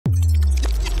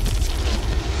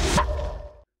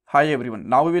Hi everyone,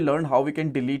 now we will learn how we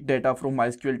can delete data from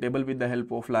MySqL table with the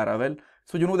help of Laravel.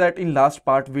 So you know that in last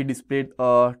part we displayed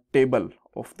a table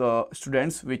of the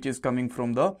students which is coming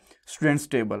from the students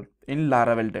table in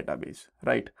Laravel database,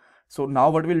 right? So now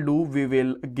what we'll do, we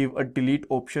will give a delete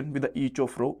option with the each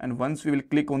of row, and once we will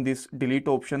click on this delete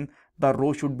option, the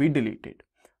row should be deleted.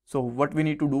 So what we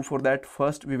need to do for that,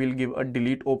 first we will give a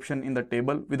delete option in the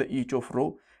table with the each of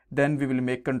row, then we will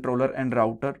make controller and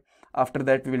router. After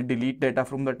that we will delete data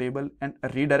from the table and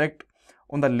redirect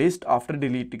on the list after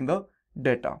deleting the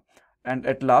data. And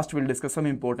at last we'll discuss some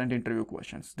important interview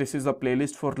questions. This is a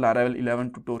playlist for Laravel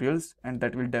 11 tutorials, and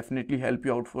that will definitely help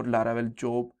you out for Laravel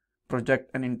job,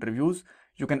 project and interviews.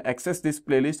 You can access this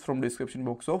playlist from description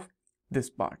box of this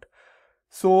part.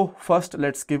 So first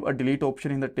let's give a delete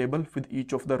option in the table with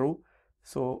each of the row.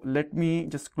 So let me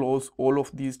just close all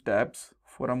of these tabs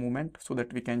for a moment so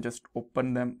that we can just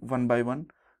open them one by one.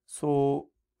 So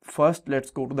first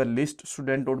let's go to the list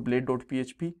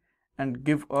student.blade.php and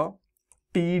give a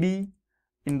td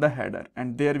in the header,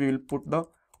 and there we will put the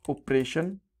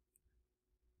operation.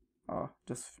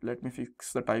 Just let me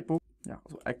fix the typo. Yeah,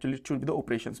 so actually it should be the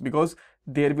operations, because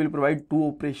there will provide two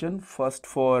operations, first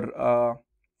for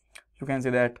you can say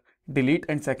that delete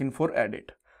and second for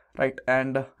edit, right?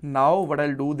 And now what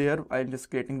I'll do there, I'm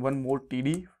just creating one more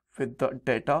td with the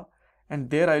data, and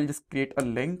there I'll just create a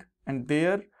link, and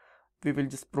there we will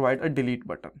just provide a delete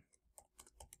button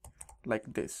like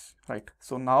this, right?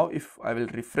 So now if I will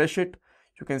refresh it,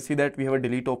 you can see that we have a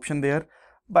delete option there,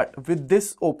 but with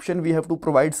this option we have to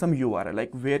provide some URL, like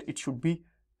where it should be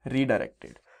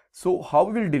redirected. So how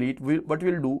we will delete, what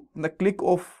we'll do, on the click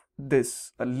of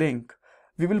this link,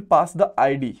 we will pass the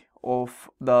ID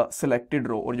of the selected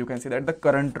row, or you can say that the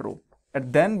current row,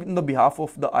 and then in the behalf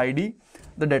of the ID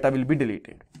the data will be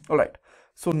deleted. All right,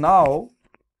 so now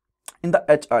in the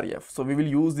href, so we will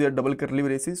use their double curly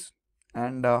braces,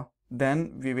 and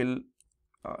then we will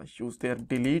use their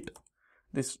delete.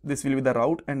 This will be the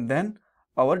route, and then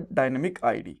our dynamic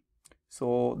ID.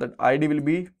 So that ID will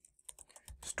be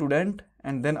student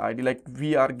and then ID, like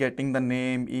we are getting the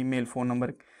name, email, phone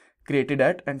number created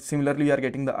at, and similarly we are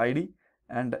getting the ID.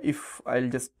 And if I'll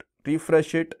just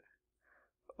refresh it,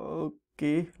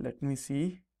 okay, let me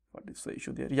see what is the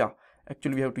issue there. Yeah,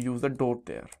 actually we have to use the dot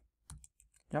there.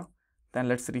 Yeah, then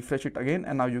let's refresh it again,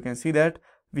 and now you can see that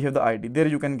we have the ID there.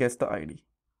 You can guess the ID,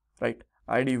 right?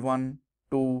 ID 1,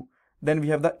 2, then we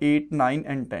have the 8, 9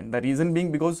 and 10. The reason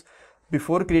being, because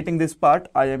before creating this part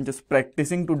I am just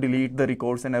practicing to delete the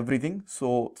records and everything,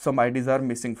 so some IDs are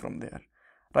missing from there,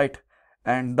 right?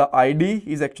 And the ID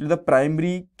is actually the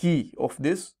primary key of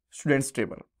this students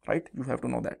table, right? You have to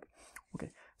know that.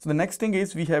 Okay, so the next thing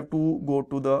is we have to go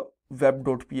to the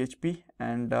web.php,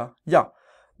 and yeah,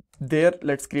 there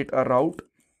let's create a route,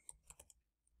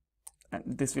 and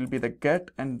this will be the get,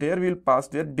 and there we'll pass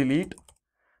their delete.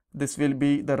 This will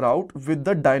be the route with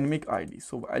the dynamic ID,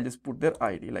 so I'll just put their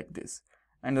ID like this.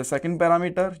 And the second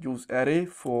parameter, use array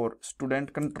for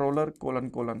student controller :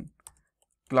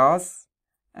 class,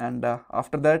 and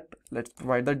after that let's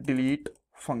provide the delete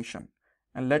function,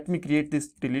 and let me create this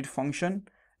delete function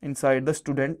inside the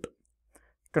student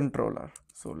controller.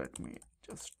 So let me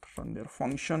just run their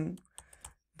function,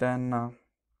 then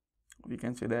we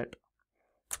can say that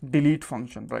delete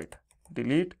function, right?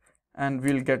 Delete, and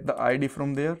we'll get the ID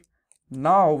from there.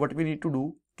 Now what we need to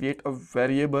do, create a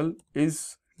variable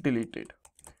is deleted.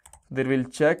 There will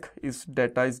check is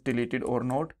data is deleted or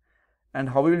not. And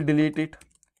how we will delete it,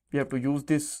 we have to use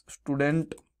this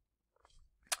student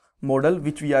model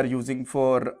which we are using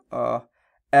for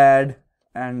add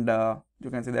and you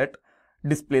can say that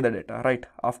display the data, right?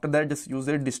 After that just use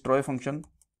a destroy function,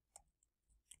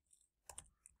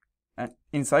 and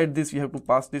inside this we have to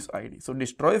pass this ID. So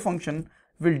destroy function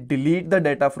will delete the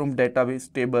data from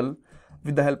database table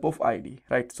with the help of ID,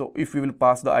 right? So if we will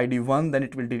pass the ID 1, then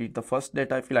it will delete the first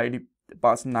data. If we ID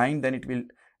pass 9, then it will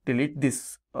delete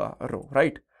this row,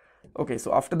 right? Okay,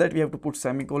 so after that we have to put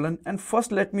semicolon, and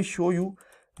first let me show you,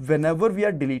 whenever we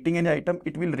are deleting any item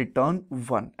it will return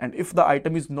 1, and if the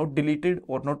item is not deleted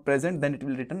or not present, then it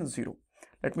will return 0.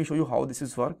 Let me show you how this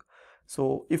is work.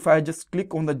 So if I just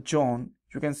click on the John,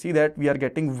 you can see that we are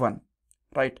getting 1,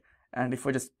 right? And if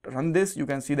I just run this, you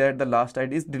can see that the last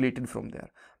ID is deleted from there.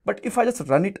 But if I just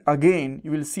run it again,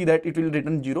 you will see that it will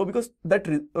return 0, because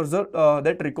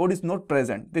that record is not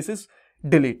present. This is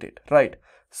deleted, right?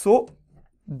 So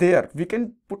there we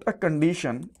can put a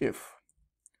condition, if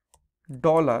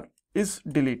dollar is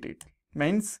deleted,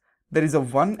 means there is a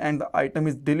 1 and the item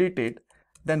is deleted,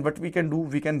 then what we can do,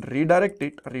 we can redirect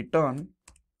it, return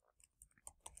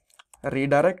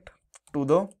redirect to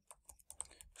the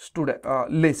student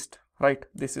list, right?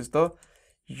 This is the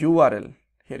URL.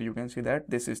 Here you can see that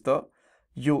this is the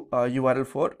URL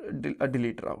for a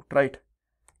delete route, right?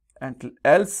 And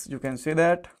else you can say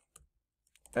that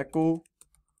echo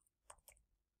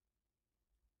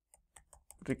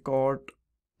record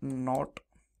not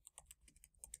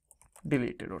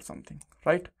deleted or something,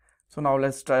 right? So now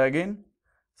let's try again.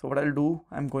 So what I'll do,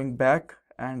 I'm going back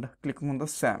and clicking on the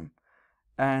SAM,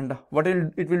 and what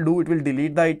it will do, it will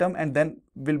delete the item and then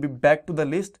will be back to the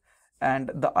list,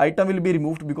 and the item will be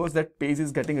removed because that page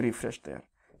is getting refreshed there.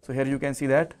 So here you can see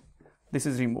that this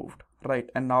is removed, right?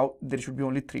 And now there should be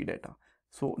only 3 data.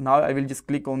 So now I will just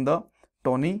click on the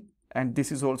Tony, and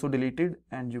this is also deleted,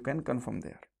 and you can confirm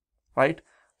there, right?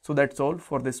 So that's all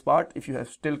for this part. If you have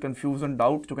still confusion,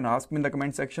 doubts, you can ask me in the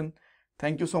comment section.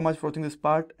 Thank you so much for watching this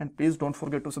part, and please don't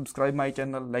forget to subscribe my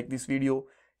channel, like this video,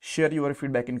 share your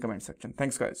feedback in comment section.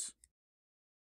 Thanks guys.